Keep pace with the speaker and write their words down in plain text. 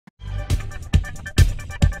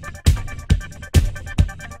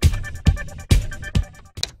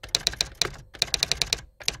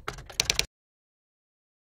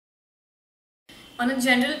On a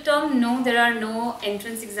general term, no, there are no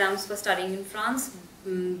entrance exams for studying in France,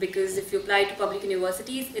 because if you apply to public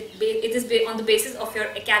universities, it is on the basis of your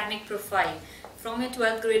academic profile. From your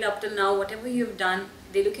 12th grade up till now, whatever you've done,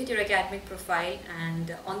 they look at your academic profile,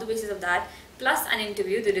 and on the basis of that, plus an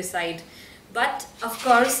interview, they decide. But of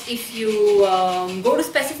course, if you go to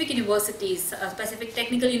specific universities, specific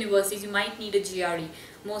technical universities, you might need a GRE.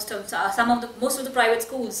 Most of the private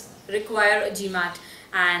schools require a GMAT,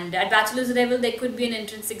 and at bachelor's level, there could be an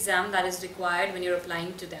entrance exam that is required when you're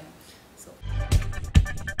applying to them.